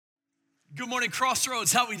Good morning,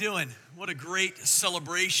 Crossroads. How we doing? What a great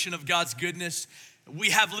celebration of God's goodness.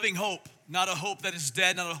 We have living hope, not a hope that is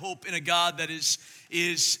dead, not a hope in a God that is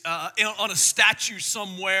on a statue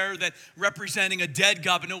somewhere that representing a dead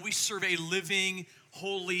God. But no, we serve a living,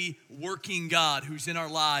 holy, working God who's in our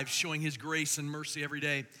lives, showing his grace and mercy every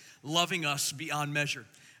day, loving us beyond measure.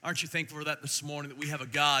 Aren't you thankful for that this morning, that we have a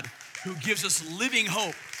God who gives us living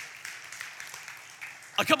hope?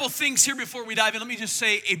 A couple of things here before we dive in. Let me just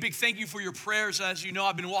say a big thank you for your prayers. As you know,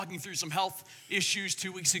 I've been walking through some health issues.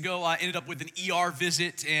 2 weeks ago, I ended up with an ER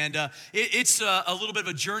visit, and it's a little bit of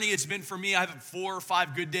a journey it's been for me. I have 4 or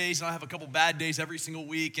 5 good days, and I have a couple bad days every single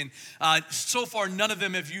week, and so far, none of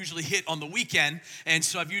them have usually hit on the weekend, and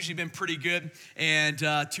so I've usually been pretty good. And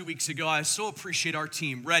 2 weeks ago, I so appreciate our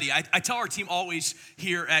team. Ready. I tell our team always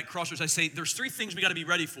here at Crossroads, I say, there's 3 things we got to be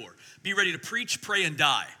ready for. Be ready to preach, pray, and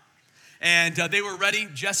die. And they were ready.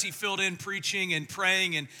 Jesse filled in preaching and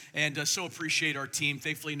praying, and so appreciate our team.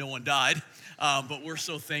 Thankfully, no one died, but we're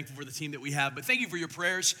so thankful for the team that we have. But thank you for your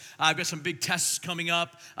prayers. I've got some big tests coming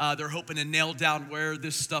up. They're hoping to nail down where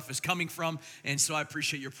this stuff is coming from, and so I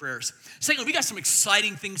appreciate your prayers. Secondly, we got some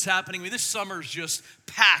exciting things happening. I mean, this summer is just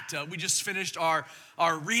packed. We just finished our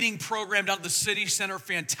reading program down at the City Center.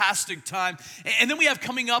 Fantastic time. And then we have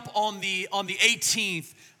coming up on the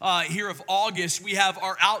 18th, here of August, we have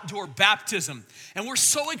our outdoor baptism. And we're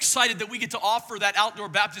so excited that we get to offer that outdoor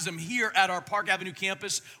baptism here at our Park Avenue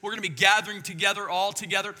campus. We're going to be gathering together, all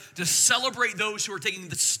together, to celebrate those who are taking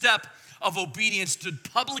the step of obedience to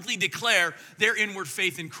publicly declare their inward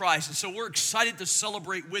faith in Christ. And so we're excited to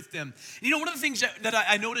celebrate with them. And you know, one of the things that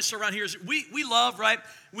I notice around here is we love, right?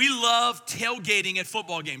 We love tailgating at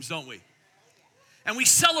football games, don't we? And we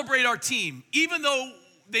celebrate our team, even though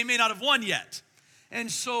they may not have won yet. And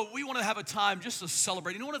so we want to have a time just to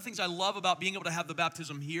celebrate. You know, one of the things I love about being able to have the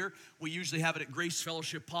baptism here, we usually have it at Grace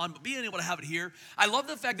Fellowship Pond, but being able to have it here, I love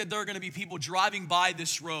the fact that there are going to be people driving by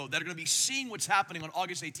this road that are going to be seeing what's happening on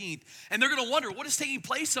August 18th, and they're going to wonder, what is taking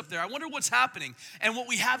place up there? I wonder what's happening. And what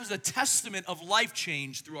we have is a testament of life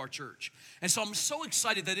change through our church. And so I'm so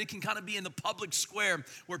excited that it can kind of be in the public square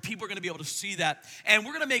where people are going to be able to see that. And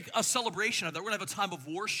we're going to make a celebration of that. We're going to have a time of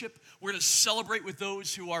worship. We're going to celebrate with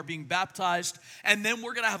those who are being baptized. And then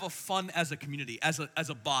we're going to have a fun as a community, as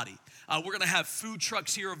a body. We're going to have food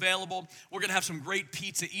trucks here available. We're going to have some great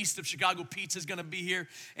pizza. East of Chicago Pizza is going to be here.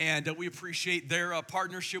 And we appreciate their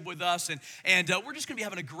partnership with us. And we're just going to be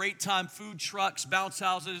having a great time. Food trucks, bounce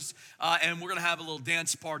houses, and we're going to have a little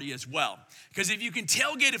dance party as well. Because if you can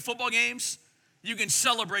tailgate at football games, you can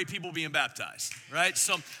celebrate people being baptized, right?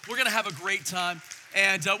 So we're going to have a great time.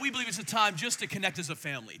 And we believe it's a time just to connect as a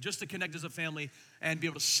family, and be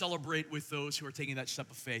able to celebrate with those who are taking that step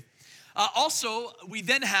of faith. Also, we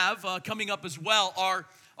then have coming up as well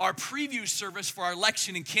our preview service for our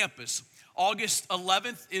Lexington campus. August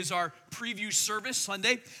 11th is our preview service,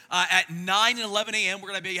 Sunday, at 9 and 11 a.m. We're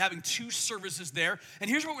going to be having 2 services there. And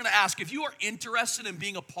here's what we're going to ask. If you are interested in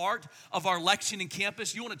being a part of our Lexington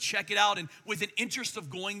campus, you want to check it out, and with an interest of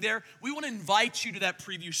going there, we want to invite you to that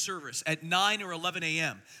preview service at 9 or 11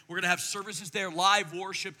 a.m. We're going to have services there, live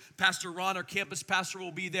worship. Pastor Ron, our campus pastor,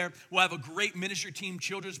 will be there. We'll have a great ministry team.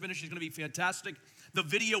 Children's ministry is going to be fantastic. The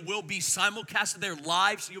video will be simulcasted there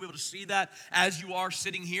live, so you'll be able to see that as you are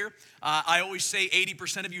sitting here. I always say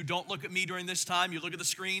 80% of you don't look at me during this time. You look at the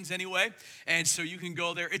screens anyway, and so you can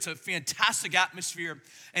go there. It's a fantastic atmosphere.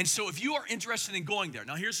 And so if you are interested in going there,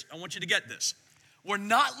 now I want you to get this. We're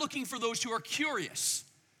not looking for those who are curious.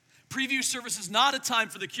 Preview service is not a time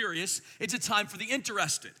for the curious. It's a time for the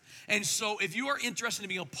interested. And so if you are interested in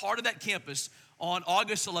being a part of that campus, on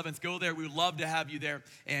August 11th, go there. We would love to have you there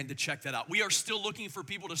and to check that out. We are still looking for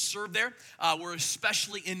people to serve there. We're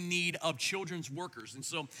especially in need of children's workers. And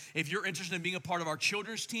so if you're interested in being a part of our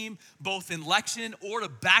children's team, both in Lexington or to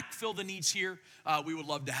backfill the needs here, we would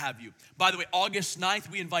love to have you. By the way, August 9th,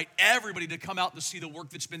 we invite everybody to come out to see the work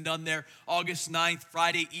that's been done there. August 9th,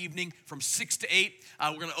 Friday evening from 6 to 8.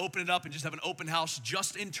 We're going to open it up and just have an open house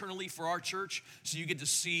just internally for our church, so you get to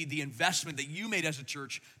see the investment that you made as a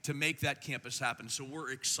church to make that campus happen. So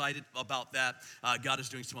we're excited about that. God is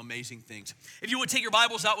doing some amazing things. If you would take your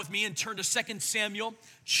Bibles out with me and turn to 2 Samuel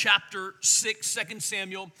chapter 6. 2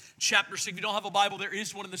 Samuel chapter 6. If you don't have a Bible, there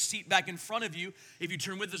is one in the seat back in front of you. If you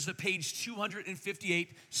turn with us to page 258,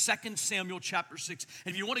 2 Samuel chapter 6.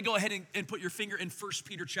 And if you want to go ahead and put your finger in 1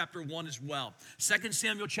 Peter chapter 1 as well. 2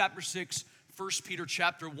 Samuel chapter 6, 1 Peter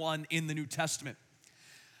chapter 1 in the New Testament.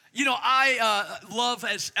 You know, I love,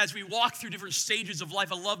 as we walk through different stages of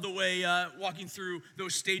life, I love the way walking through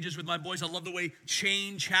those stages with my boys. I love the way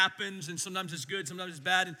change happens, and sometimes it's good, sometimes it's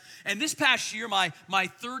bad. And this past year, my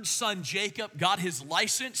third son, Jacob, got his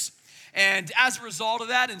license. And as a result of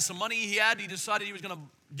that and some money he had, he decided he was going to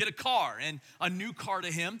get a car, and a new car to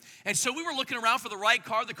him. And so we were looking around for the right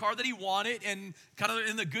car, the car that he wanted, and kind of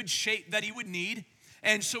in the good shape that he would need.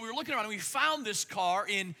 And so we were looking around, and we found this car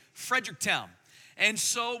in Fredericktown. And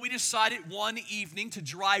so we decided one evening to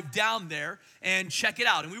drive down there and check it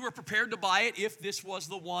out. And we were prepared to buy it if this was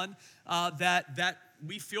the one that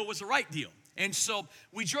we feel was the right deal. And so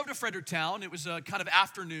we drove to Fredericktown. It was a kind of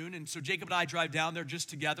afternoon, and so Jacob and I drive down there just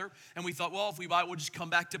together. And we thought, well, if we buy it, we'll just come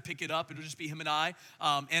back to pick it up. It'll just be him and I.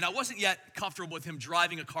 And I wasn't yet comfortable with him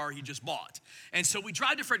driving a car he just bought. And so we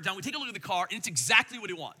drive to Fredericktown. We take a look at the car, and it's exactly what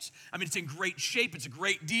he wants. I mean, it's in great shape. It's a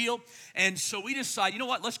great deal. And so we decide, you know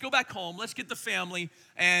what? Let's go back home. Let's get the family,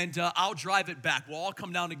 and I'll drive it back. We'll all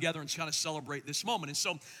come down together and kind of celebrate this moment. And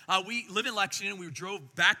so we live in Lexington. We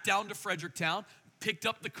drove back down to Fredericktown, picked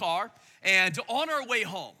up the car, and on our way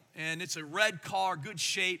home, and it's a red car, good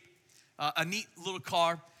shape, a neat little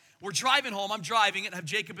car. We're driving home. I'm driving it. I have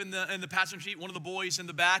Jacob in the passenger seat, one of the boys in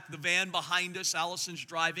the back, the van behind us. Allison's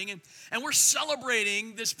driving, and we're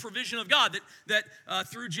celebrating this provision of God that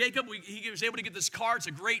through Jacob, he was able to get this car. It's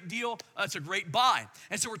a great deal. It's a great buy.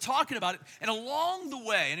 And so we're talking about it, and along the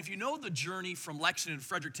way, and if you know the journey from Lexington to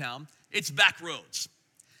Fredericktown, it's back roads.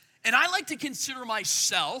 And I like to consider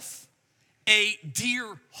myself a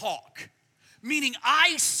deer hawk, meaning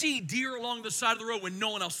I see deer along the side of the road when no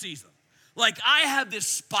one else sees them. Like I have this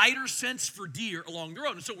spider sense for deer along the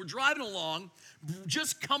road. And so we're driving along,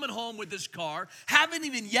 just coming home with this car, haven't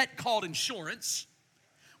even yet called insurance.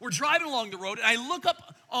 We're driving along the road, and I look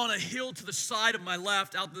up on a hill to the side of my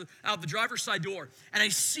left, out the driver's side door, and I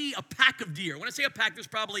see a pack of deer. When I say a pack, there's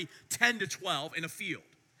probably 10 to 12 in a field.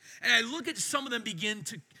 And I look at some of them begin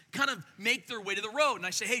to kind of make their way to the road. And I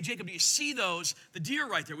say, hey, Jacob, do you see those? The deer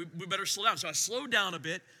right there. We better slow down. So I slowed down a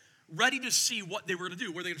bit, ready to see what they were going to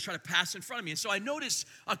do. Were they going to try to pass in front of me? And so I noticed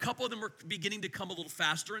a couple of them were beginning to come a little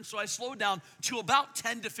faster. And so I slowed down to about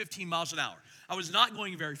 10 to 15 miles an hour. I was not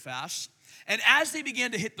going very fast. And as they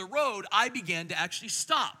began to hit the road, I began to actually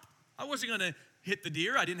stop. I wasn't going to hit the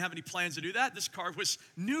deer. I didn't have any plans to do that. This car was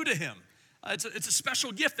new to him. It's a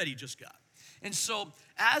special gift that he just got. And so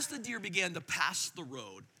as the deer began to pass the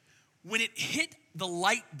road, when it hit the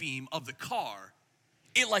light beam of the car,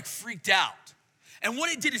 it like freaked out. And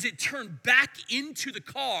what it did is it turned back into the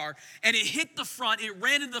car, and it hit the front. It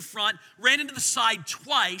ran into the front, ran into the side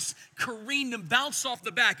twice, careened and bounced off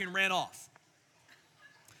the back and ran off.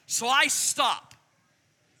 So I stop,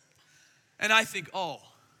 and I think, oh,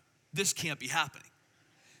 this can't be happening.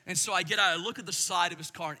 And so I get out, I look at the side of his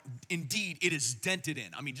car, and indeed, it is dented in.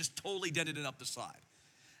 I mean, just totally dented in up the side.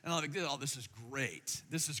 And I'm like, oh, this is great.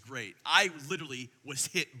 This is great. I literally was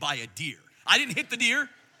hit by a deer. I didn't hit the deer.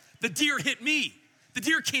 The deer hit me. The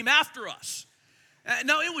deer came after us.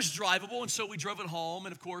 Now, it was drivable, and so we drove it home,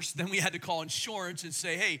 and of course, then we had to call insurance and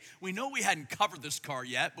say, hey, we know we hadn't covered this car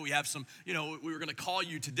yet, but we have some, we were going to call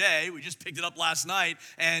you today. We just picked it up last night,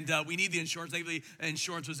 and we need the insurance. Thankfully,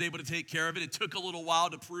 insurance was able to take care of it. It took a little while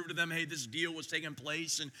to prove to them, hey, this deal was taking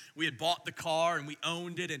place, and we had bought the car, and we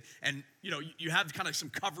owned it, and you have kind of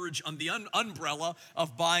some coverage on the umbrella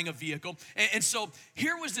of buying a vehicle. And so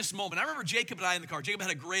here was this moment. I remember Jacob and I in the car. Jacob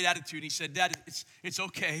had a great attitude. He said, Dad, it's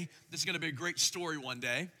okay. This is going to be a great story one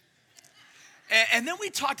day. And then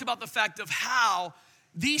we talked about the fact of how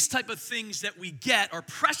these type of things that we get are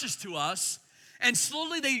precious to us, and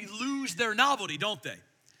slowly they lose their novelty, don't they?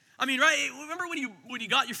 I mean, right, remember when you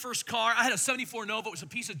got your first car? I had a 74 Nova. It was a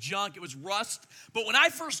piece of junk. It was rust. But when I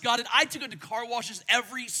first got it, I took it to car washes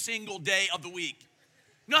every single day of the week.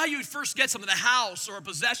 You know how you would first get something, a house or a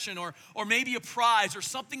possession or maybe a prize or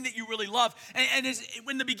something that you really love. And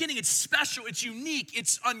in the beginning, it's special, it's unique,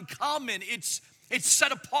 it's uncommon, it's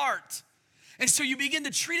set apart. And so you begin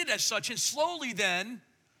to treat it as such, and slowly then,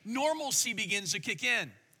 normalcy begins to kick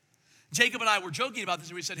in. Jacob and I were joking about this,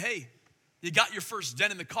 and we said, hey, you got your first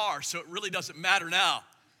dent in the car, so it really doesn't matter now.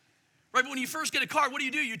 Right, but when you first get a car, what do?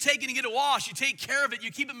 You take it and get it washed. You take care of it.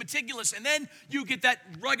 You keep it meticulous. And then you get that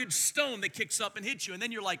rugged stone that kicks up and hits you. And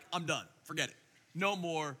then you're like, I'm done. Forget it. No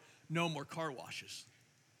more car washes.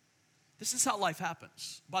 This is how life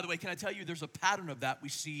happens. By the way, can I tell you there's a pattern of that we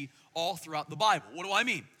see all throughout the Bible. What do I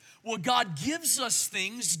mean? Well, God gives us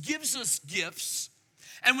things, gives us gifts.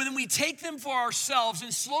 And when we take them for ourselves,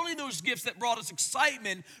 and slowly those gifts that brought us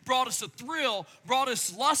excitement, brought us a thrill, brought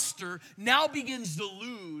us luster, now begins to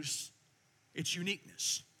lose its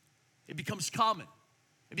uniqueness. It becomes common.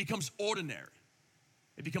 It becomes ordinary.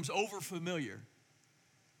 It becomes overfamiliar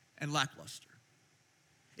and lackluster.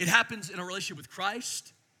 It happens in a relationship with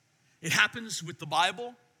Christ. It happens with the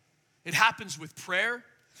Bible. It happens with prayer.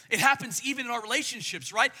 It happens even in our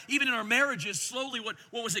relationships, right? Even in our marriages, slowly what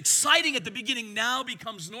was exciting at the beginning now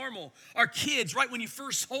becomes normal. Our kids, right, when you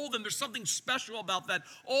first hold them, there's something special about that.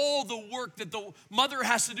 All the work that the mother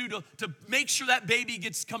has to do to make sure that baby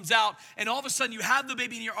comes out, and all of a sudden you have the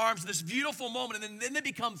baby in your arms, this beautiful moment, and then they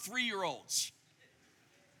become 3-year-olds.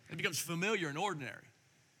 It becomes familiar and ordinary.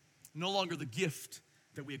 No longer the gift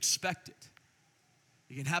that we expected.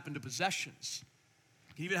 It can happen to possessions.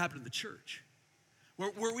 It can even happen to the church.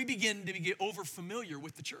 Where we begin to get over familiar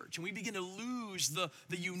with the church, and we begin to lose the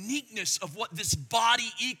uniqueness of what this body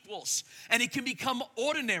equals. And it can become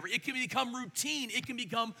ordinary, it can become routine, it can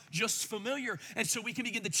become just familiar. And so we can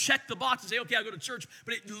begin to check the box and say, okay, I'll go to church,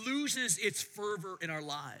 but it loses its fervor in our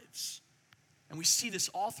lives. And we see this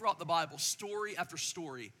all throughout the Bible, story after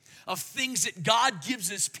story, of things that God gives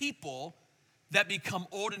his people that become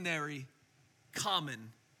ordinary,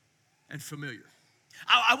 common, and familiar.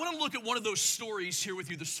 I want to look at one of those stories here with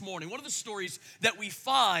you this morning. One of the stories that we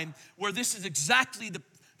find where this is exactly the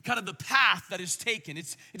kind of the path that is taken.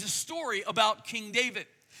 It's a story about King David.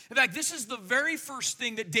 In fact, this is the very first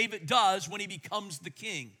thing that David does when he becomes the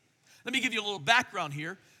king. Let me give you a little background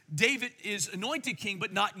here. David is anointed king,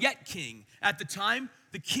 but not yet king. At the time,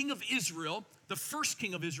 the king of Israel, the first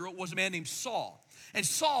king of Israel, was a man named Saul. And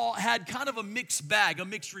Saul had kind of a mixed bag, a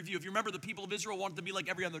mixed review. If you remember, the people of Israel wanted to be like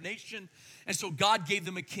every other nation, and so God gave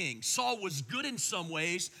them a king. Saul was good in some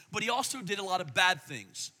ways, but he also did a lot of bad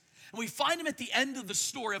things. And we find him at the end of the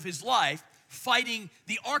story of his life fighting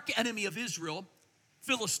the arch enemy of Israel,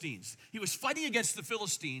 Philistines. He was fighting against the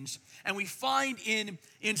Philistines, and we find in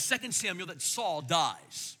 2 Samuel that Saul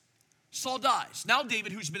dies. Saul dies. Now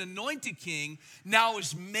David, who's been anointed king, now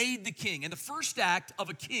is made the king. And the first act of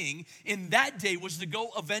a king in that day was to go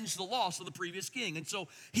avenge the loss of the previous king. And so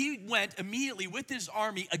he went immediately with his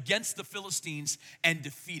army against the Philistines and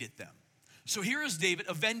defeated them. So here is David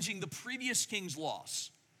avenging the previous king's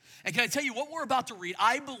loss. And can I tell you, what we're about to read,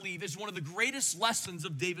 I believe, is one of the greatest lessons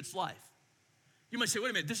of David's life. You might say, wait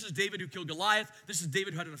a minute, this is David who killed Goliath. This is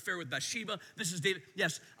David who had an affair with Bathsheba. This is David.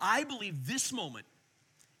 Yes, I believe this moment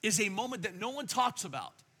is a moment that no one talks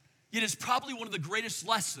about, yet is probably one of the greatest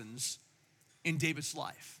lessons in David's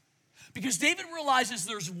life. Because David realizes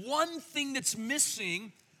there's one thing that's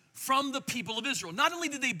missing from the people of Israel. Not only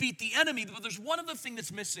did they beat the enemy, but there's one other thing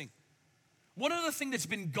that's missing. One other thing that's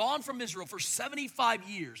been gone from Israel for 75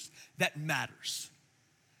 years that matters.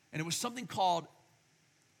 And it was something called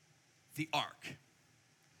the Ark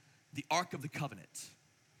of the Covenant.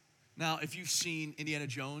 Now, if you've seen Indiana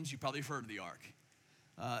Jones, you probably have heard of the Ark.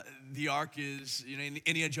 The Ark is,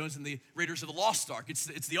 Indiana Jones and the Raiders of the Lost Ark. It's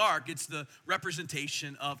the Ark. It's the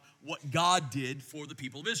representation of what God did for the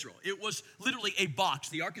people of Israel. It was literally a box.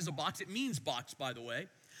 The Ark is a box. It means box, by the way.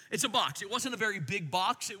 It's a box. It wasn't a very big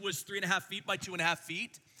box. It was 3.5 feet by 2.5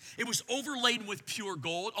 feet. It was overlaid with pure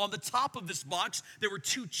gold. On the top of this box, there were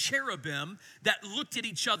 2 cherubim that looked at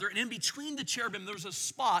each other. And in between the cherubim, there was a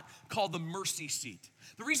spot called the mercy seat.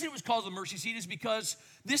 The reason it was called the mercy seat is because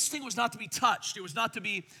this thing was not to be touched. It was not to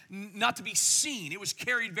be seen. It was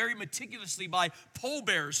carried very meticulously by pole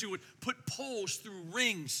bearers who would put poles through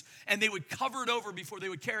rings, and they would cover it over before they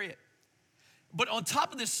would carry it. But on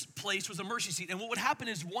top of this place was a mercy seat. And what would happen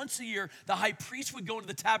is once a year, the high priest would go into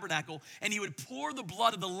the tabernacle and he would pour the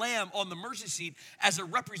blood of the lamb on the mercy seat as a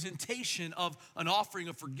representation of an offering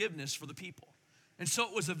of forgiveness for the people. And so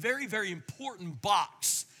it was a very, very important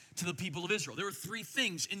box to the people of Israel. There were 3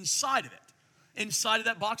 things inside of it. Inside of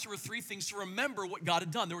that box, there were 3 things to remember what God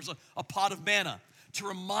had done. There was a pot of manna to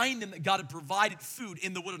remind them that God had provided food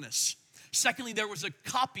in the wilderness. Secondly, there was a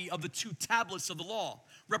copy of the 2 tablets of the law,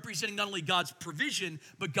 representing not only God's provision,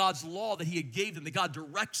 but God's law that he had gave them, that God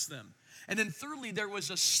directs them. And then thirdly, there was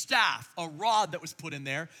a staff, a rod that was put in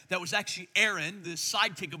there that was actually Aaron, the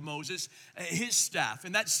sidekick of Moses, his staff.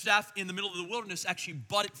 And that staff in the middle of the wilderness actually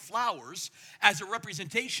budded flowers as a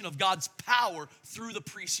representation of God's power through the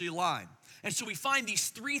priestly line. And so we find these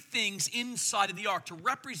 3 things inside of the ark to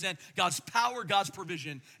represent God's power, God's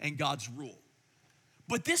provision, and God's rule.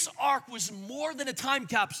 But this ark was more than a time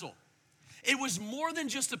capsule. It was more than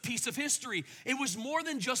just a piece of history. It was more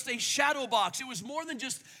than just a shadow box. It was more than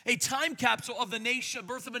just a time capsule of the nation,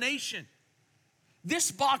 birth of a nation.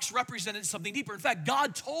 This box represented something deeper. In fact,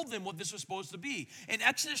 God told them what this was supposed to be. In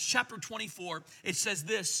Exodus chapter 24, it says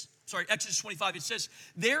this. Exodus 25, it says,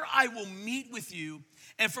 "There I will meet with you,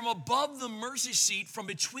 and from above the mercy seat, from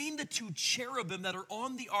between the 2 cherubim that are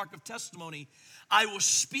on the ark of testimony, I will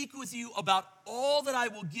speak with you about all that I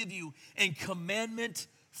will give you in commandment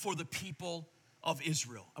for the people of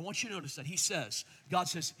Israel." I want you to notice that God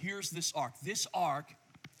says, here's this ark. This ark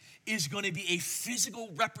is going to be a physical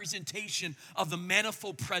representation of the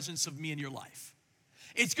manifold presence of me in your life.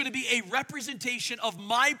 It's going to be a representation of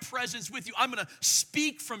my presence with you. I'm going to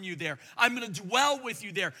speak from you there. I'm going to dwell with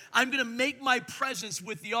you there. I'm going to make my presence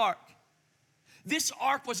with the ark. This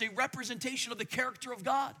ark was a representation of the character of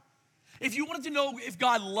God. If you wanted to know if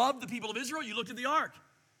God loved the people of Israel, you looked at the ark.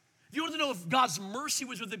 If you wanted to know if God's mercy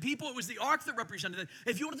was with the people, it was the ark that represented it.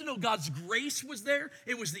 If you wanted to know God's grace was there,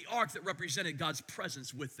 it was the ark that represented God's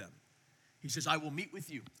presence with them. He says, I will meet with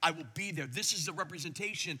you. I will be there. This is the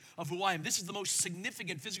representation of who I am. This is the most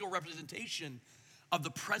significant physical representation of the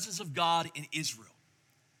presence of God in Israel.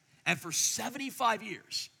 And for 75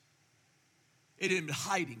 years, it had been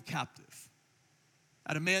hiding captive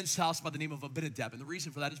at a man's house by the name of Abinadab. And the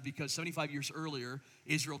reason for that is because 75 years earlier,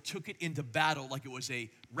 Israel took it into battle like it was a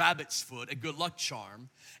rabbit's foot, a good luck charm,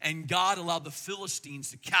 and God allowed the Philistines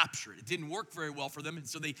to capture it. It didn't work very well for them, and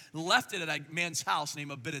so they left it at a man's house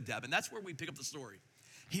named Abinadab, and that's where we pick up the story.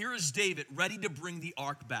 Here is David ready to bring the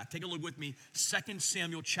ark back. Take a look with me, 2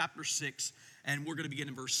 Samuel chapter 6, and we're going to begin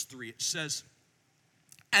in verse 3. It says,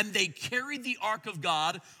 and they carried the ark of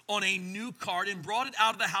God on a new cart and brought it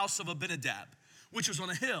out of the house of Abinadab, which was on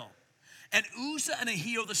a hill. And Uzzah and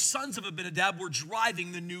Ahio, the sons of Abinadab, were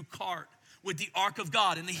driving the new cart with the ark of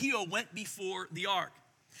God. And Ahio went before the ark.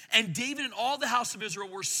 And David and all the house of Israel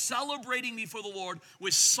were celebrating before the Lord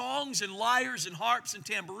with songs and lyres and harps and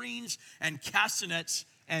tambourines and castanets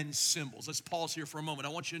and cymbals. Let's pause here for a moment. I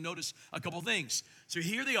want you to notice a couple things. So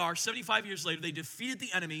here they are, 75 years later. They defeated the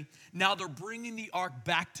enemy. Now they're bringing the ark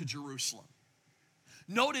back to Jerusalem.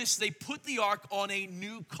 Notice they put the ark on a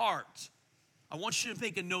new cart. I want you to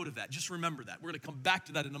make a note of that. Just remember that. We're going to come back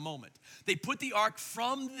to that in a moment. They put the ark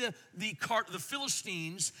from the cart of the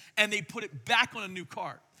Philistines, and they put it back on a new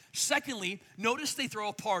cart. Secondly, notice they throw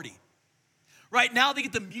a party. Right now they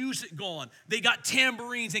get the music going. They got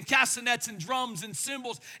tambourines and castanets and drums and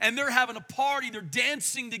cymbals, and they're having a party. They're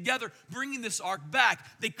dancing together, bringing this ark back.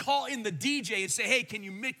 They call in the DJ and say, hey, can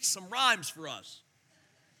you mix some rhymes for us?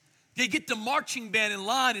 They get the marching band in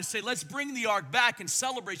line and say, let's bring the ark back in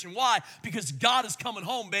celebration. Why? Because God is coming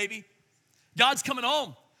home, baby. God's coming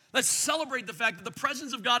home. Let's celebrate the fact that the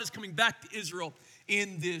presence of God is coming back to Israel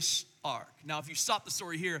in this ark. Now, if you stop the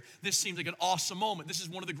story here, this seems like an awesome moment. This is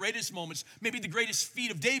one of the greatest moments, maybe the greatest feat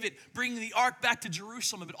of David, bringing the ark back to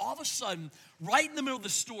Jerusalem. But all of a sudden, right in the middle of the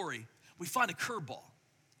story, we find a curveball.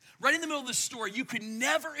 Right in the middle of this story, you could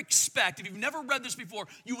never expect, if you've never read this before,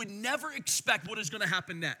 you would never expect what is going to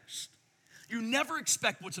happen next. You never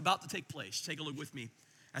expect what's about to take place. Take a look with me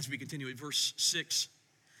as we continue at verse 6.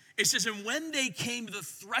 It says, and when they came to the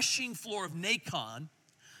threshing floor of Nacon,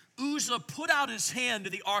 Uzzah put out his hand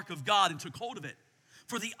to the ark of God and took hold of it.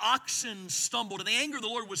 For the oxen stumbled, and the anger of the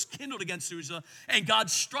Lord was kindled against Uzzah, and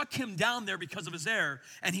God struck him down there because of his error,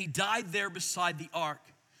 and he died there beside the ark.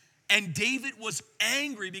 And David was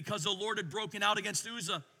angry because the Lord had broken out against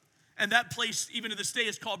Uzzah. And that place, even to this day,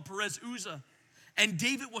 is called Perez Uzzah. And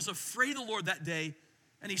David was afraid of the Lord that day.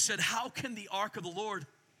 And he said, how can the ark of the Lord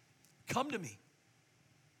come to me?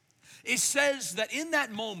 It says that in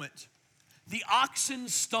that moment, the oxen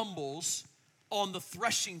stumbles on the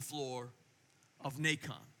threshing floor of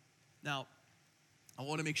Nacon. Now, I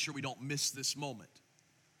want to make sure we don't miss this moment.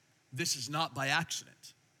 This is not by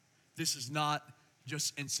accident. This is not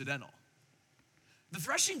just incidental. The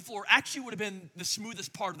threshing floor actually would have been the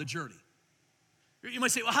smoothest part of the journey. You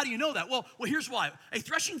might say, well, how do you know that? Well, here's why. A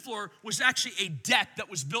threshing floor was actually a deck that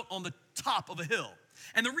was built on the top of a hill.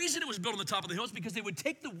 And the reason it was built on the top of the hill is because they would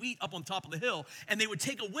take the wheat up on top of the hill, and they would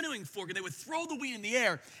take a winnowing fork, and they would throw the wheat in the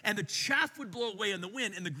air, and the chaff would blow away in the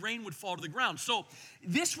wind, and the grain would fall to the ground. So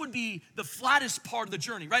this would be the flattest part of the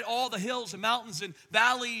journey, right? All the hills and mountains and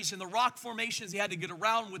valleys and the rock formations they had to get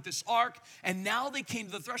around with this ark, and now they came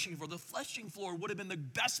to the threshing floor. The threshing floor would have been the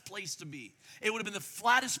best place to be. It would have been the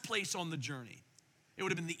flattest place on the journey. It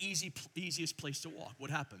would have been the easiest place to walk. What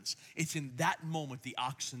happens? It's in that moment the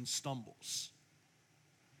oxen stumbles.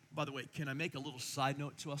 By the way, can I make a little side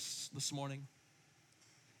note to us this morning?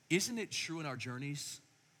 Isn't it true in our journeys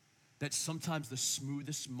that sometimes the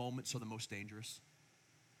smoothest moments are the most dangerous?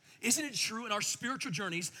 Isn't it true in our spiritual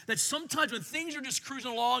journeys that sometimes when things are just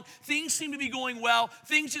cruising along, things seem to be going well,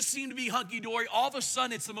 things just seem to be hunky-dory, all of a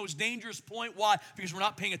sudden it's the most dangerous point. Why? Because we're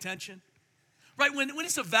not paying attention. Right? When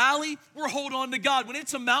it's a valley, we're holding on to God. When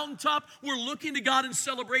it's a mountaintop, we're looking to God in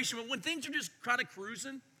celebration. But when things are just kind of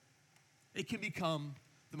cruising, it can become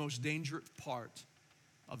the most dangerous part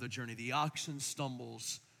of the journey. The oxen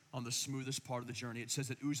stumbles on the smoothest part of the journey. It says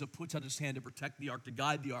that Uzzah puts out his hand to protect the ark, to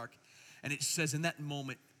guide the ark. And it says in that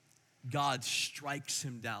moment, God strikes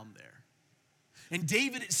him down there. And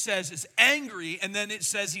David, it says, is angry, and then it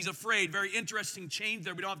says he's afraid. Very interesting change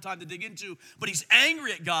there we don't have time to dig into. But he's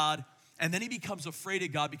angry at God, and then he becomes afraid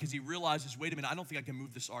of God because he realizes, wait a minute, I don't think I can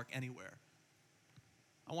move this ark anywhere.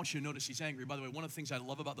 I want you to notice he's angry. By the way, one of the things I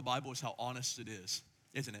love about the Bible is how honest it is,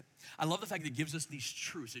 isn't it? I love the fact that it gives us these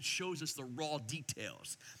truths. It shows us the raw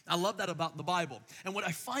details. I love that about the Bible. And what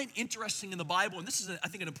I find interesting in the Bible, and this is, I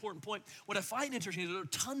think, an important point, what I find interesting is there are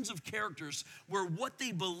tons of characters where what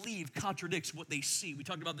they believe contradicts what they see. We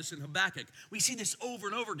talked about this in Habakkuk. We see this over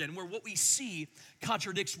and over again, where what we see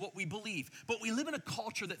contradicts what we believe. But we live in a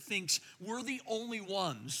culture that thinks we're the only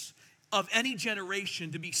ones of any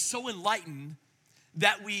generation to be so enlightened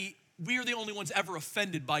that we are the only ones ever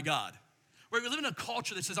offended by God. Right? We live in a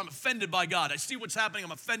culture that says, I'm offended by God. I see what's happening,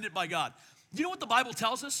 I'm offended by God. Do you know what the Bible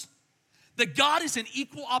tells us? That God is an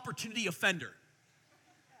equal opportunity offender.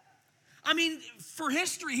 I mean, for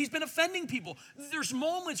history, he's been offending people. There's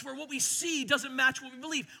moments where what we see doesn't match what we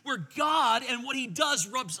believe, where God and what he does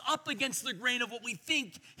rubs up against the grain of what we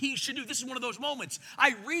think he should do. This is one of those moments.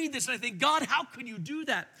 I read this and I think, God, how could you do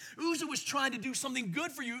that? Uzzah was trying to do something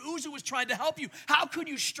good for you. Uzzah was trying to help you. How could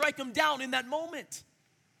you strike him down in that moment?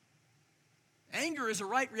 Anger is a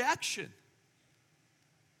right reaction.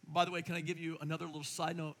 By the way, can I give you another little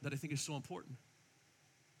side note that I think is so important?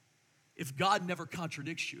 If God never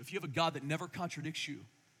contradicts you, if you have a God that never contradicts you,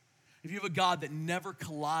 if you have a God that never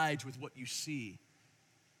collides with what you see,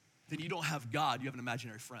 then you don't have God, you have an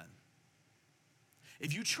imaginary friend.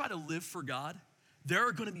 If you try to live for God, there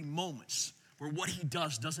are going to be moments where what he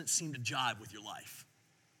does doesn't seem to jive with your life.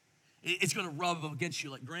 It's going to rub up against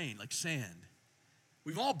you like grain, like sand.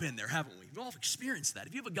 We've all been there, haven't we? We've all experienced that.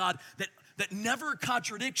 If you have a God that never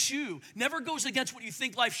contradicts you, never goes against what you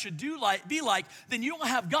think life should be like, then you don't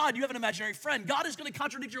have God, you have an imaginary friend. God is going to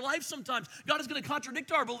contradict your life sometimes. God is going to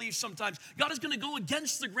contradict our beliefs sometimes. God is going to go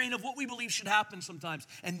against the grain of what we believe should happen sometimes.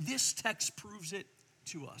 And this text proves it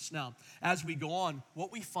to us. Now, as we go on,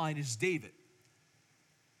 what we find is David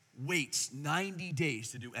waits 90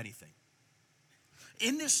 days to do anything.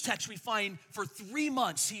 In this text, we find for 3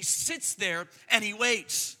 months, he sits there and he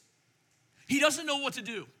waits. He doesn't know what to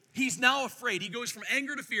do. He's now afraid. He goes from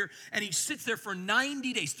anger to fear, and he sits there for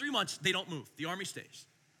 90 days. 3 months, they don't move. The army stays.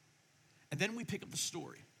 And then we pick up the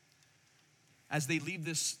story. As they leave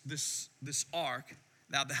this ark,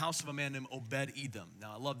 now the house of a man named Obed-Edom.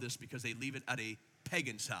 Now, I love this because they leave it at a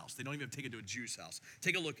pagan's house. They don't even take it to a Jew's house.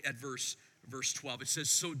 Take a look at verse 12. It says,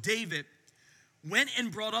 so David went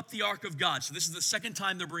and brought up the ark of God. So this is the second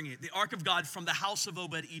time they're bringing it. The ark of God from the house of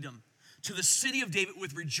Obed-Edom to the city of David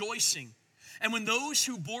with rejoicing. And when those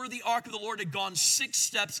who bore the ark of the Lord had gone 6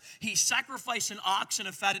 steps, he sacrificed an ox and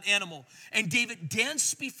a fatted animal. And David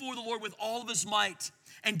danced before the Lord with all of his might.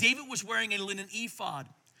 And David was wearing a linen ephod.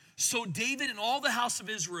 So David and all the house of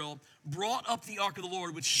Israel brought up the ark of the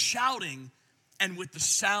Lord with shouting and with the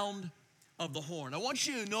sound of the horn. I want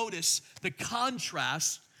you to notice the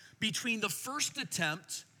contrast between the first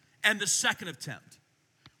attempt and the second attempt.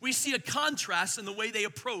 We see a contrast in the way they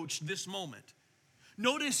approached this moment.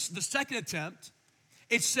 Notice the second attempt,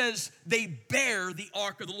 it says they bear the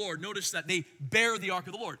ark of the Lord. Notice that they bear the ark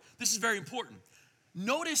of the Lord. This is very important.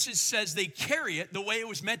 Notice it says they carry it the way it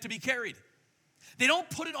was meant to be carried. They don't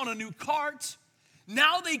put it on a new cart.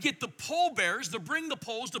 Now they get the pole bearers to bring the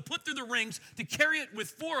poles, to put through the rings, to carry it with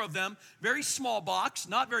 4 of them, very small box,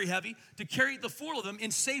 not very heavy, to carry the 4 of them in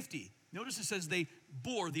safety. Notice it says they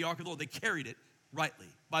bore the ark of the Lord. They carried it rightly.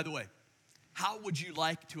 By the way, how would you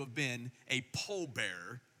like to have been a pole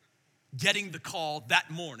bearer getting the call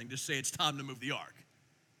that morning to say it's time to move the ark?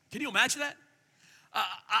 Can you imagine that?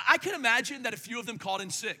 I can imagine that a few of them called in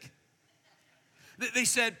sick. They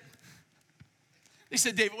said,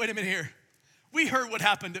 David, wait a minute here. We heard what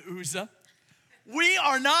happened to Uzzah. We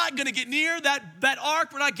are not going to get near that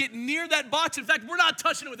ark. We're not getting near that box. In fact, we're not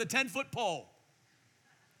touching it with a 10-foot pole.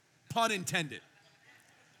 Pun intended.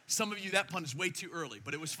 Some of you, that pun is way too early,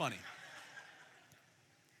 but it was funny.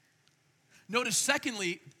 Notice,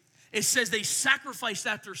 secondly, it says they sacrificed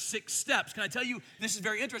after 6 steps. Can I tell you, this is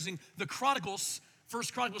very interesting. The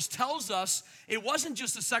First Chronicles tells us it wasn't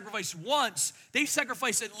just a sacrifice once. They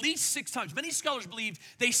sacrificed at least 6 times. Many scholars believe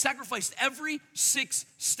they sacrificed every 6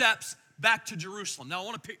 steps back to Jerusalem. Now, I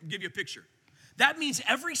want to give you a picture. That means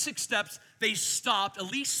every 6 steps, they stopped at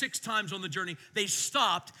least 6 times on the journey. They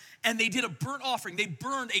stopped, and they did a burnt offering. They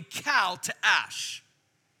burned a cow to ash.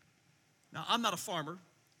 Now, I'm not a farmer.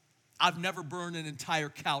 I've never burned an entire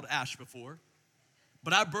cow to ash before,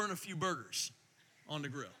 but I burned a few burgers on the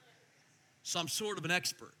grill. So I'm sort of an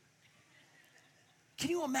expert. Can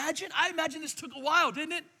you imagine? I imagine this took a while,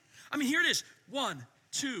 didn't it? I mean, here it is. 1,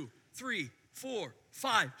 2, 3, 4,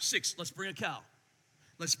 5, 6. Let's bring a cow.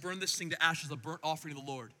 Let's burn this thing to ashes, a burnt offering to the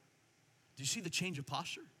Lord. Do you see the change of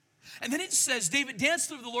posture? And then it says David danced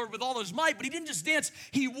to the Lord with all his might, but he didn't just dance.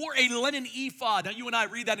 He wore a linen ephod. Now you and I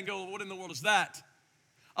read that and go, what in the world is that?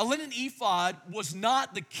 A linen ephod was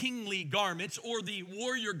not the kingly garments or the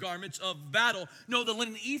warrior garments of battle. No, the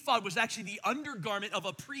linen ephod was actually the undergarment of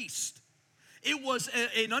a priest. It was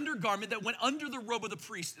an undergarment that went under the robe of the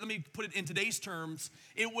priest. Let me put it in today's terms.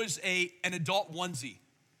 It was an adult onesie.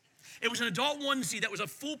 It was an adult onesie that was a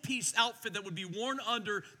full-piece outfit that would be worn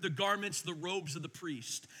under the garments, the robes of the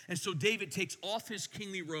priest. And so David takes off his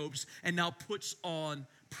kingly robes and now puts on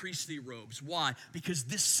priestly robes. Why? Because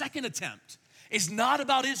this second attempt is not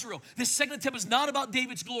about Israel. This second attempt is not about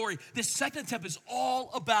David's glory. This second attempt is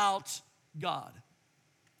all about God.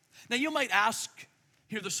 Now you might ask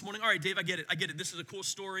here this morning, all right, Dave, I get it. This is a cool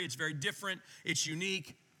story. It's very different. It's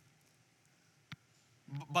unique.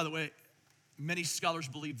 By the way, many scholars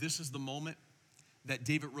believe this is the moment that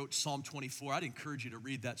David wrote Psalm 24. I'd encourage you to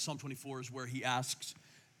read that. Psalm 24 is where he asks,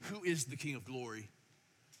 who is the King of glory?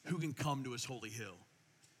 Who can come to his holy hill?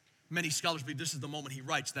 Many scholars believe this is the moment he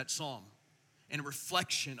writes that psalm, and a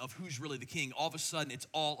reflection of who's really the king. All of a sudden, it's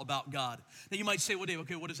all about God. Now you might say, well, Dave,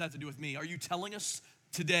 okay, what does that have to do with me? Are you telling us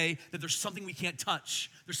today that there's something we can't touch?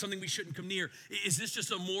 There's something we shouldn't come near? Is this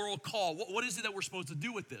just a moral call? What is it that we're supposed to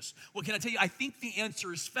do with this? Well, can I tell you, I think the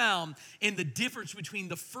answer is found in the difference between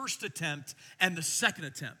the first attempt and the second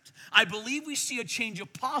attempt. I believe we see a change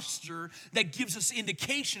of posture that gives us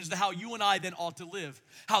indications to how you and I then ought to live,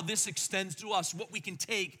 how this extends to us, what we can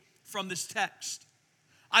take from this text.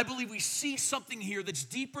 I believe we see something here that's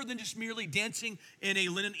deeper than just merely dancing in a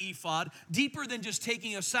linen ephod, deeper than just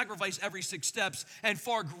taking a sacrifice every 6 steps, and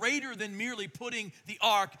far greater than merely putting the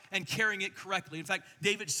ark and carrying it correctly. In fact,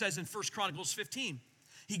 David says in 1 Chronicles 15,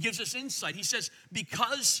 he gives us insight. He says,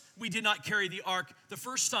 because we did not carry the ark the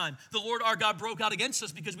first time, the Lord our God broke out against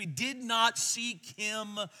us because we did not seek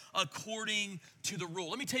him according to the rule.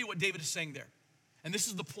 Let me tell you what David is saying there. And this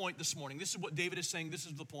is the point this morning. This is what David is saying. This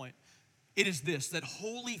is the point. It is this, that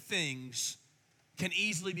holy things can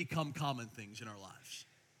easily become common things in our lives.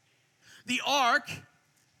 The ark,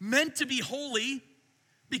 meant to be holy,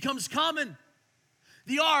 becomes common.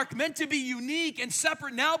 The ark, meant to be unique and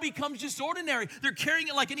separate, now becomes just ordinary. They're carrying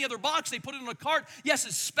it like any other box. They put it in a cart. Yes,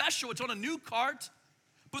 it's special. It's on a new cart.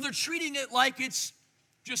 But they're treating it like it's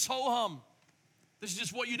just ho-hum. This is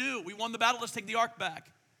just what you do. We won the battle. Let's take the ark back.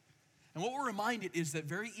 And what we're reminded is that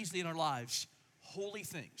very easily in our lives, holy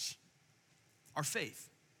things, our faith,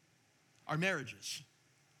 our marriages,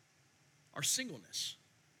 our singleness,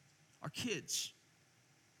 our kids,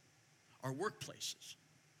 our workplaces,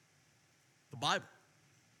 the Bible,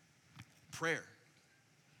 prayer,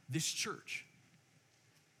 this church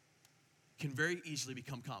can very easily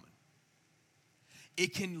become common.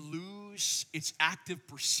 It can lose its active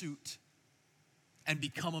pursuit and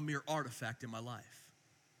become a mere artifact in my life.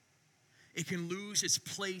 It can lose its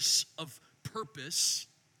place of purpose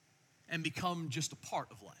and become just a part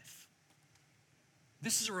of life.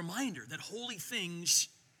 This is a reminder that holy things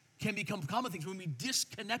can become common things. When we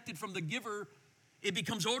disconnected from the giver, it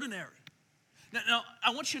becomes ordinary. Now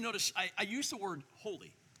I want you to notice, I use the word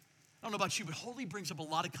holy. I don't know about you, but holy brings up a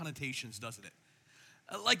lot of connotations, doesn't it?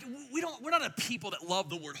 We're not a people that love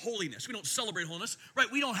the word holiness. We don't celebrate holiness, right?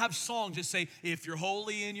 We don't have songs that say, if you're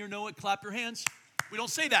holy and you know it, clap your hands. We don't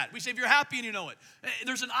say that. We say, if you're happy and you know it.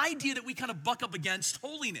 There's an idea that we kind of buck up against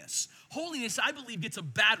holiness. Holiness, I believe, gets a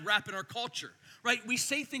bad rap in our culture, right? We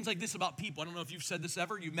say things like this about people. I don't know if you've said this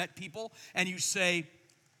ever. You met people and you say,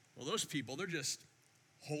 well, those people, they're just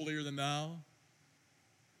holier than thou.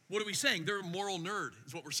 What are we saying? They're a moral nerd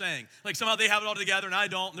is what we're saying. Like somehow they have it all together and I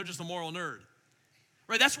don't, and they're just a moral nerd.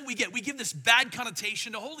 Right? That's what we get. We give this bad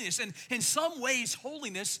connotation to holiness. And in some ways,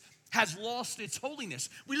 holiness has lost its holiness.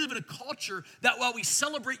 We live in a culture that while we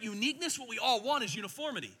celebrate uniqueness, what we all want is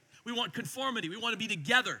uniformity. We want conformity. We want to be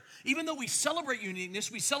together. Even though we celebrate uniqueness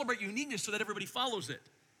so that everybody follows it.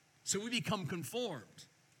 So we become conformed.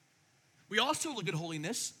 We also look at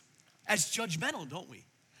holiness as judgmental, don't we?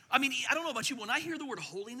 I mean, I don't know about you, when I hear the word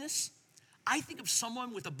holiness, I think of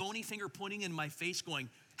someone with a bony finger pointing in my face going,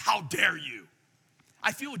 how dare you?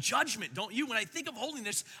 I feel judgment, don't you? When I think of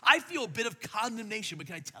holiness, I feel a bit of condemnation. But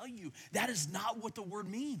can I tell you, that is not what the word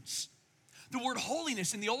means. The word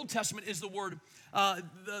holiness in the Old Testament is the word,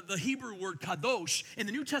 the Hebrew word kadosh. In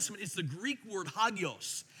the New Testament, it's the Greek word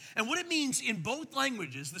hagios. And what it means in both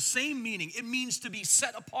languages, the same meaning. It means to be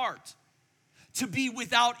set apart, to be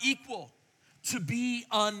without equal, to be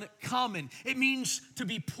uncommon. It means to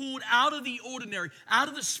be pulled out of the ordinary, out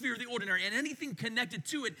of the sphere of the ordinary, and anything connected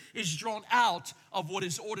to it is drawn out of what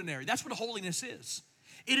is ordinary. That's what holiness is.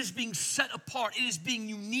 It is being set apart. It is being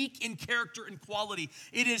unique in character and quality.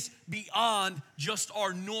 It is beyond just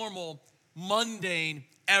our normal, mundane,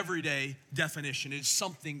 everyday definition. It is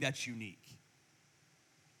something that's unique.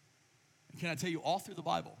 And can I tell you, all through the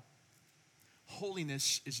Bible,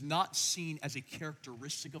 holiness is not seen as a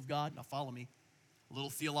characteristic of God. Now follow me, a little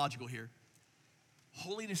theological here.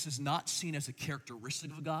 Holiness is not seen as a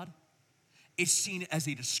characteristic of God. It's seen as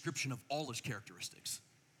a description of all his characteristics.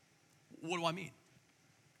 What do I mean?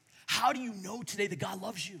 How do you know today that God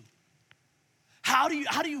loves you? How do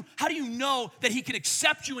you know that he can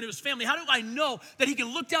accept you into his family? How do I know that he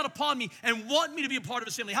can look down upon me and want me to be a part of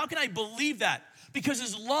his family? How can I believe that? Because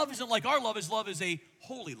his love isn't like our love. His love is a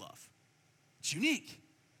holy love. It's unique.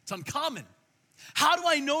 It's uncommon. How do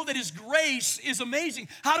I know that his grace is amazing?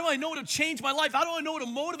 How do I know it'll change my life? How do I know it'll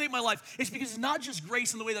motivate my life? It's because it's not just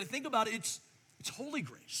grace in the way that I think about it. It's holy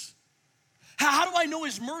grace. How do I know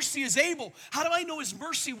his mercy is able? How do I know his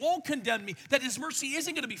mercy won't condemn me? That his mercy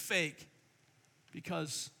isn't going to be fake?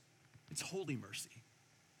 Because it's holy mercy.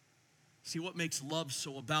 See, what makes love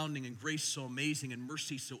so abounding and grace so amazing and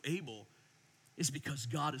mercy so able is because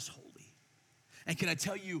God is holy. And can I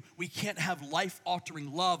tell you, we can't have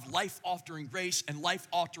life-altering love, life-altering grace, and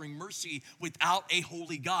life-altering mercy without a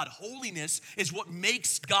holy God. Holiness is what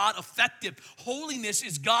makes God effective. Holiness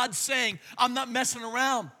is God saying, I'm not messing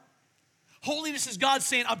around. Holiness is God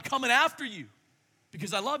saying, I'm coming after you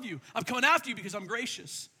because I love you. I'm coming after you because I'm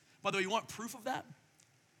gracious. By the way, you want proof of that?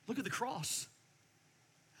 Look at the cross.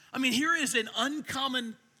 I mean, here is an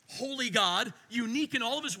uncommon holy God, unique in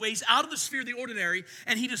all of his ways, out of the sphere of the ordinary,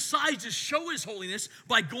 and he decides to show his holiness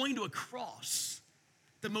by going to a cross,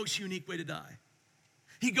 the most unique way to die.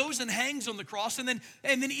 He goes and hangs on the cross, and then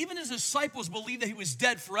even his disciples believe that he was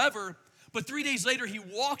dead forever, but 3 days later he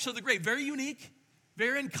walks out of the grave. Very unique,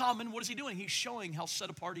 very uncommon. What is he doing? He's showing how set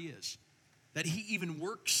apart he is, that he even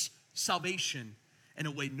works salvation in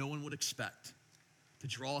a way no one would expect, to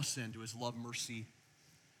draw us into his love, mercy,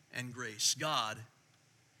 and grace. God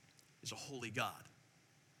is a holy God.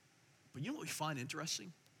 But you know what we find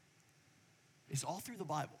interesting? Is all through the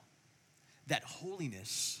Bible, that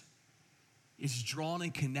holiness is drawn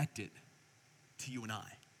and connected to you and I.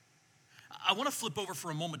 I want to flip over for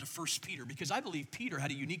a moment to 1 Peter, because I believe Peter had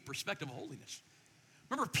a unique perspective of holiness.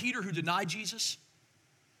 Remember Peter who denied Jesus?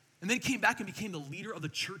 And then came back and became the leader of the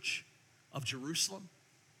church of Jerusalem?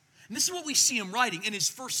 And this is what we see him writing in his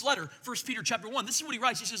first letter, 1 Peter chapter 1. This is what he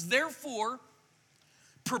writes. He says, therefore,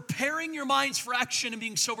 preparing your minds for action and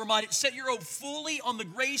being sober-minded, set your hope fully on the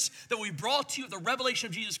grace that we brought to you at the revelation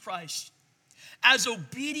of Jesus Christ. As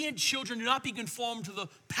obedient children, do not be conformed to the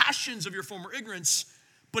passions of your former ignorance,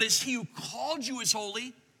 but as he who called you is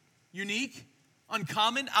holy, unique,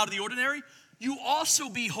 uncommon, out of the ordinary, you also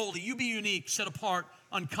be holy. You be unique, set apart,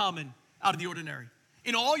 uncommon, out of the ordinary.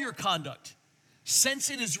 In all your conduct, since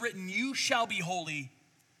it is written, you shall be holy,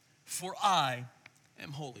 for I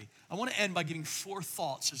am holy. I want to end by giving 4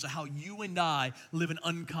 thoughts as to how you and I live an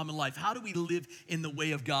uncommon life. How do we live in the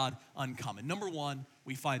way of God uncommon? Number 1,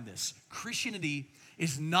 we find this. Christianity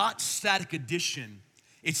is not static addition,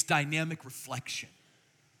 it's dynamic reflection.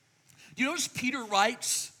 Do you notice Peter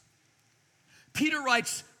writes? Peter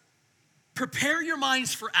writes, prepare your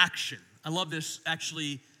minds for action. I love this.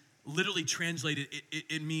 Actually, literally translated,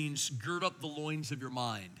 it means gird up the loins of your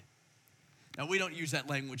mind. Now, we don't use that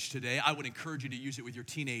language today. I would encourage you to use it with your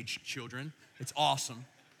teenage children. It's awesome.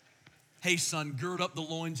 Hey, son, gird up the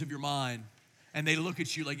loins of your mind. And they look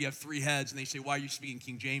at you like you have 3 heads, and they say, why are you speaking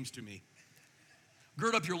King James to me?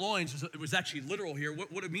 Gird up your loins, it was actually literal here.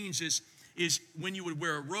 What it means is when you would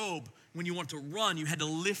wear a robe, when you want to run, you had to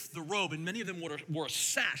lift the robe. And many of them wore a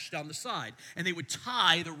sash down the side. And they would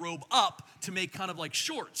tie the robe up to make kind of like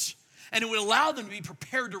shorts. And it would allow them to be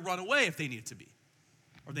prepared to run away if they needed to be,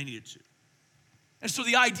 or they needed to. And so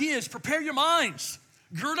the idea is prepare your minds.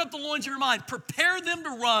 Gird up the loins of your mind. Prepare them to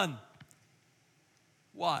run.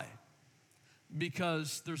 Why?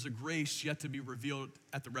 Because there's a grace yet to be revealed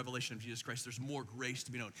at the revelation of Jesus Christ. There's more grace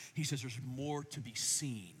to be known. He says there's more to be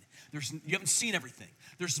seen. You haven't seen everything.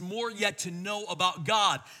 There's more yet to know about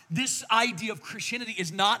God. This idea of Christianity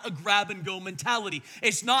is not a grab and go mentality.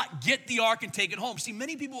 It's not get the ark and take it home. See,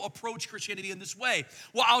 many people approach Christianity in this way.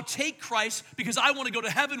 Well, I'll take Christ because I want to go to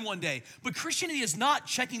heaven one day. But Christianity is not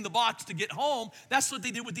checking the box to get home. That's what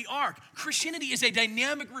they did with the ark. Christianity is a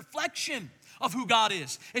dynamic reflection of who God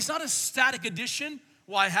is. It's not a static addition.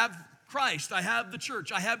 Well, I have Christ, I have the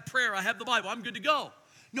church, I have prayer, I have the Bible, I'm good to go.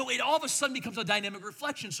 No, it all of a sudden becomes a dynamic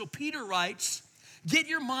reflection. So Peter writes, get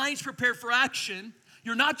your minds prepared for action.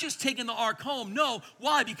 You're not just taking the ark home. No,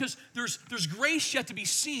 why? Because there's grace yet to be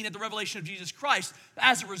seen at the revelation of Jesus Christ.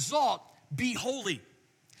 As a result, be holy.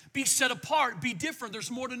 Be set apart, be different,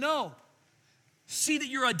 there's more to know. See that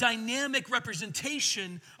you're a dynamic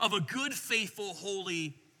representation of a good, faithful,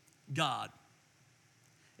 holy God.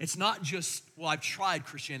 It's not just, well, I've tried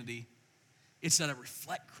Christianity. It's that I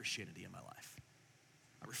reflect Christianity in my life.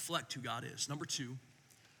 I reflect who God is. Number 2,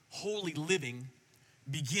 holy living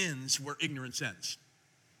begins where ignorance ends.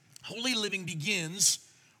 Holy living begins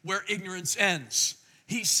where ignorance ends.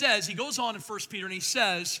 He goes on in 1 Peter and he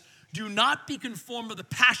says, do not be conformed to the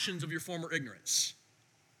passions of your former ignorance.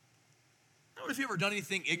 I don't know if you've ever done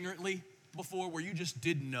anything ignorantly before where you just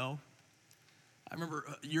didn't know. I remember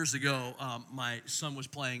years ago, my son was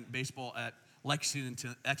playing baseball at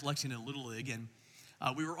Lexington Little League, and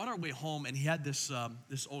we were on our way home, and he had this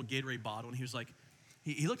old Gatorade bottle, and he was like,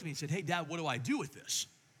 he looked at me and said, hey, Dad, what do I do with this?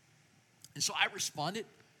 And so I responded,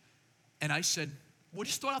 and I said, well,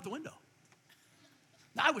 just throw it out the window.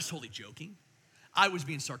 Now, I was totally joking. I was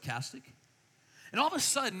being sarcastic. And all of a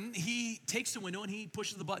sudden, he takes the window and he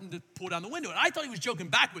pushes the button to pull down the window. And I thought he was joking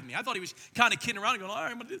back with me. I thought he was kind of kidding around and going, all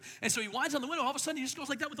right, I'm going to do this. And so he winds on the window. And all of a sudden, he just goes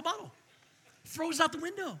like that with the bottle. Throws it out the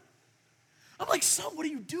window. I'm like, son, what are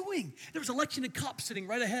you doing? There was a Lexington Cup sitting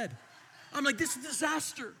right ahead. I'm like, this is a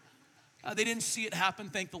disaster. They didn't see it happen,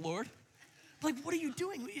 thank the Lord. I'm like, what are you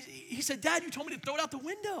doing? He said, Dad, you told me to throw it out the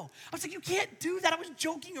window. I was like, you can't do that. I was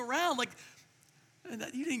joking around. Like,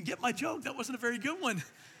 you didn't get my joke. That wasn't a very good one.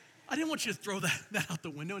 I didn't want you to throw that out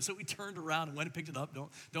the window. And so we turned around and went and picked it up.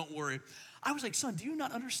 Don't worry. I was like, son, do you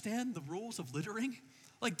not understand the rules of littering?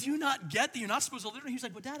 Like, do you not get that you're not supposed to litter? He was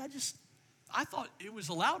like, well, Dad, I thought it was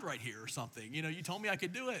allowed right here or something. You know, you told me I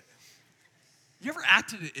could do it. You ever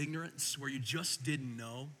acted in ignorance where you just didn't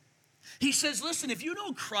know? He says, listen, if you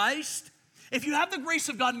know Christ, if you have the grace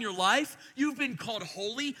of God in your life, you've been called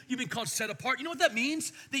holy, you've been called set apart. You know what that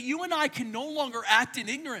means? That you and I can no longer act in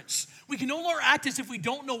ignorance. We can no longer act as if we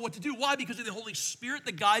don't know what to do. Why? Because of the Holy Spirit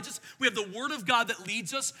that guides us. We have the Word of God that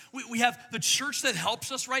leads us. We have the church that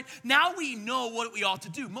helps us, right? Now we know what we ought to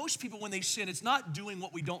do. Most people, when they sin, it's not doing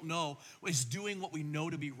what we don't know. It's doing what we know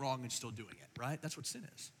to be wrong and still doing it, right? That's what sin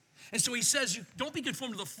is. And so he says, don't be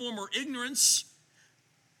conformed to the former ignorance.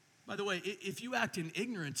 By the way, if you act in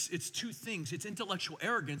ignorance, it's two things. It's intellectual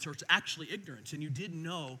arrogance or it's actually ignorance. And you didn't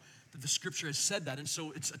know that the scripture has said that. And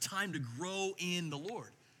so it's a time to grow in the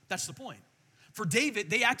Lord. That's the point. For David,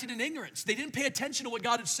 they acted in ignorance. They didn't pay attention to what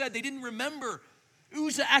God had said. They didn't remember.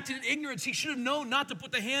 Uzzah acted in ignorance. He should have known not to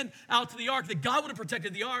put the hand out to the ark, that God would have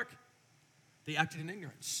protected the ark. They acted in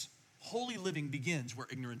ignorance. Holy living begins where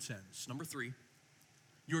ignorance ends. Number 3,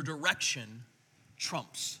 your direction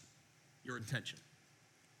trumps your intention.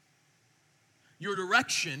 Your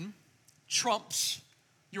direction trumps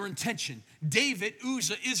your intention. David,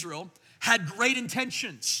 Uzzah, Israel had great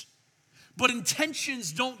intentions, but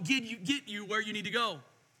intentions don't get you where you need to go.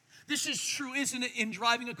 This is true, isn't it, in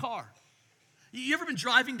driving a car? You ever been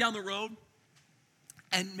driving down the road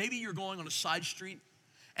and maybe you're going on a side street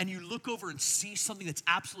and you look over and see something that's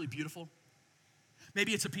absolutely beautiful?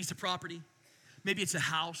 Maybe it's a piece of property, maybe it's a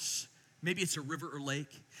house, maybe it's a river or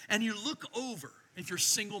lake, and you look over. If you're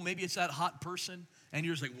single, maybe it's that hot person, and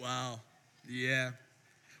you're just like, wow, yeah.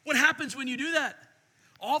 What happens when you do that?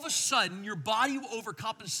 All of a sudden, your body will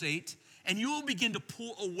overcompensate, and you will begin to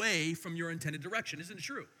pull away from your intended direction. Isn't it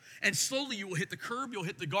true? And slowly, you will hit the curb, you'll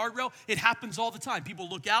hit the guardrail. It happens all the time. People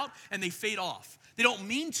look out, and they fade off. They don't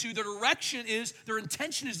mean to. Their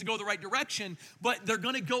intention is to go the right direction, but they're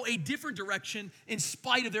going to go a different direction in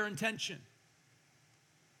spite of their intention.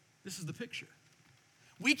 This is the picture.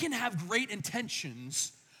 We can have great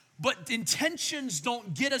intentions, but intentions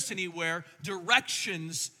don't get us anywhere.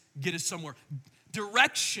 Directions get us somewhere.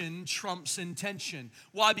 Direction trumps intention.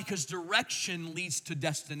 Why? Because direction leads to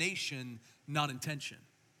destination, not intention.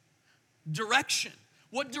 Direction.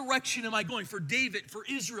 What direction am I going? For David, for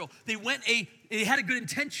Israel, they had a good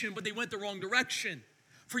intention, but they went the wrong direction.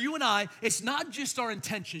 For you and I, it's not just our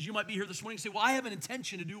intentions. You might be here this morning and say, well, I have an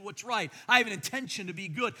intention to do what's right. I have an intention to be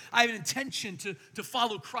good. I have an intention to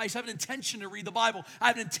follow Christ. I have an intention to read the Bible. I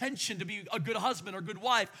have an intention to be a good husband or a good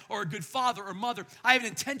wife or a good father or mother. I have an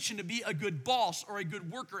intention to be a good boss or a good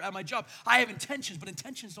worker at my job. I have intentions, but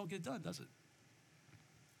intentions don't get it done, does it?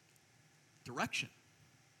 Direction.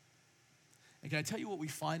 And can I tell you what we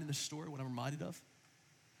find in this story, what I'm reminded of?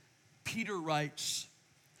 Peter writes,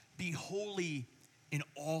 be holy in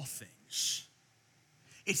all things.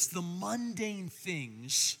 It's the mundane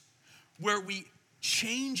things where we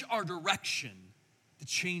change our direction to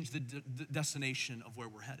change the destination of where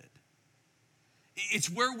we're headed. It's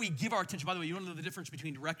where we give our attention. By the way, you want to know the difference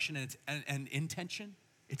between direction and intention?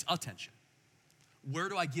 It's attention. Where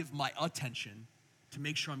do I give my attention to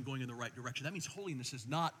make sure I'm going in the right direction. That means holiness is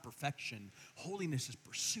not perfection. Holiness is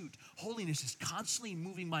pursuit. Holiness is constantly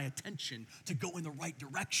moving my attention to go in the right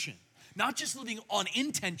direction. Not just living on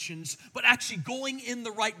intentions, but actually going in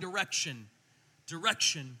the right direction.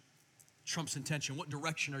 Direction trumps intention. What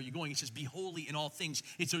direction are you going? It says, be holy in all things.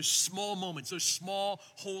 It's those small moments, those small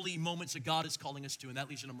holy moments that God is calling us to. And that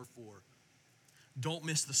leads to number 4. Don't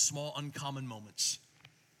miss the small, uncommon moments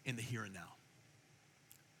in the here and now.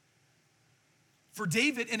 For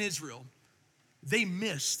David and Israel, they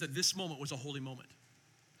missed that this moment was a holy moment.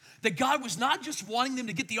 That God was not just wanting them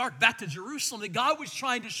to get the ark back to Jerusalem, that God was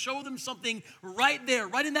trying to show them something right there,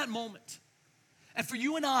 right in that moment. And for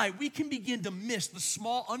you and I, we can begin to miss the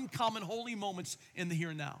small, uncommon, holy moments in the here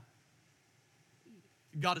and now.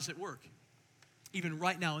 God is at work. Even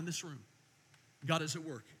right now in this room, God is at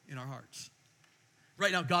work in our hearts.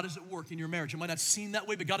 Right now, God is at work in your marriage. It might not seem that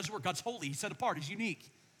way, but God is at work. God's holy. He's set apart. He's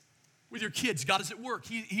unique. With your kids, God is at work.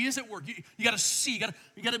 He is at work. You got to see. You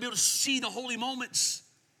got to be able to see the holy moments.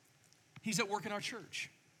 He's at work in our church.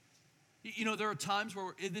 You know, there are times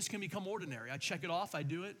where this can become ordinary. I check it off. I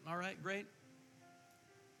do it. All right, great.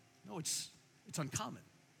 No, it's uncommon.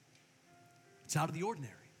 It's out of the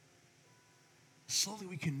ordinary. Slowly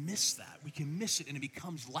we can miss that. We can miss it, and it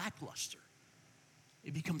becomes lackluster.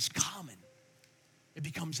 It becomes common. It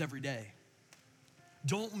becomes every day.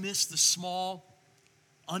 Don't miss the small,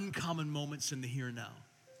 uncommon moments in the here and now.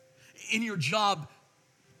 In your job,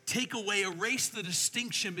 erase the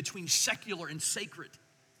distinction between secular and sacred.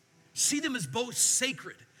 See them as both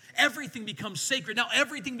sacred. Everything becomes sacred. Now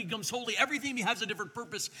everything becomes holy. Everything has a different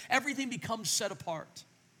purpose. Everything becomes set apart.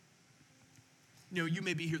 You know, you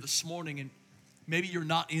may be here this morning and maybe you're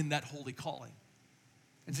not in that holy calling.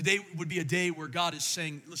 And today would be a day where God is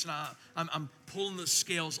saying, listen, I'm pulling the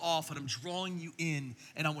scales off and I'm drawing you in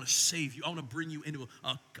and I want to save you. I want to bring you into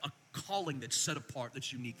a calling that's set apart,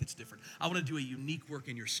 that's unique, that's different. I want to do a unique work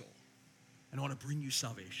in your soul. And I want to bring you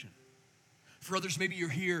salvation. For others, maybe you're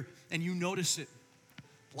here and you notice it.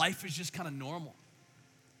 Life is just kind of normal.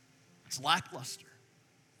 It's lackluster.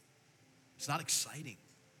 It's not exciting.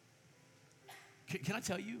 Can I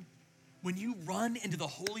tell you? When you run into the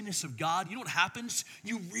holiness of God, you know what happens?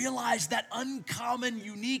 You realize that uncommon,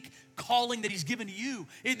 unique calling that He's given to you.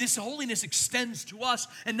 This holiness extends to us,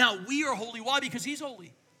 and now we are holy. Why? Because He's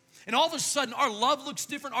holy. And all of a sudden, our love looks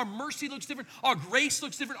different, our mercy looks different, our grace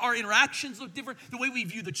looks different, our interactions look different, the way we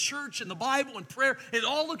view the church and the Bible and prayer, it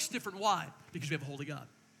all looks different. Why? Because we have a holy God.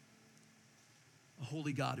 A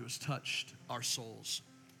holy God who has touched our souls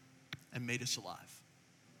and made us alive.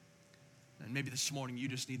 And maybe this morning you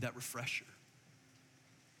just need that refresher.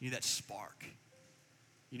 You need that spark.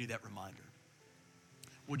 You need that reminder.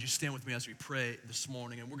 Would you stand with me as we pray this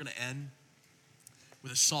morning? And we're going to end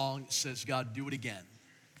with a song that says, God, do it again.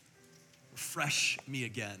 Refresh me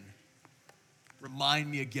again. Remind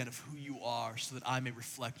me again of who you are so that I may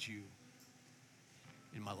reflect you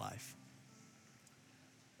in my life.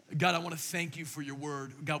 God, I want to thank you for your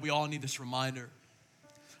word. God, we all need this reminder.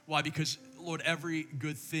 Why? Because, Lord, every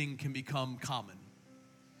good thing can become common.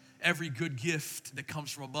 Every good gift that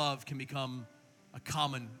comes from above can become a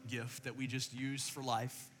common gift that we just use for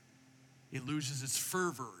life. It loses its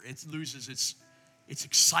fervor. It loses its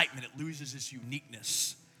excitement. It loses its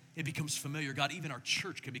uniqueness. It becomes familiar. God, even our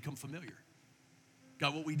church can become familiar.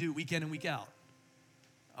 God, what we do week in and week out.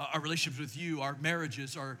 Our relationships with you, our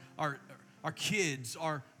marriages, our kids,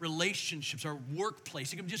 our relationships, our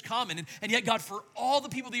workplace. It can be just common. And yet, God, for all the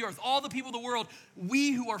people of the earth, all the people of the world,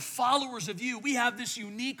 we who are followers of you, we have this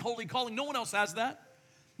unique holy calling. No one else has that.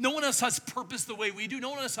 No one else has purpose the way we do. No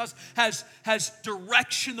one else has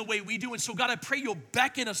direction the way we do. And so, God, I pray you'll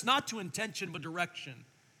beckon us not to intention, but direction.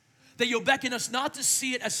 That you'll beckon us not to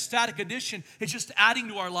see it as static addition. It's just adding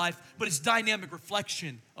to our life, but it's dynamic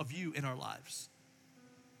reflection of you in our lives.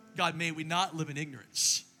 God, may we not live in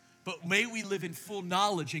ignorance. But may we live in full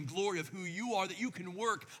knowledge and glory of who you are, that you can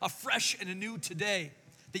work afresh and anew today,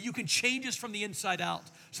 that you can change us from the inside out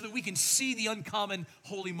so that we can see the uncommon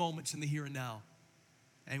holy moments in the here and now.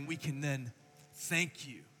 And we can then thank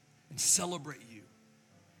you and celebrate you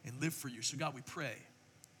and live for you. So God, we pray,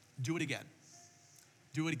 do it again.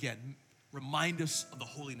 Do it again. Remind us of the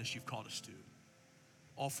holiness you've called us to.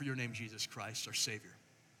 All for your name, Jesus Christ, our Savior,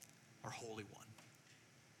 our Holy One.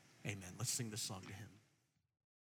 Amen. Let's sing this song to him.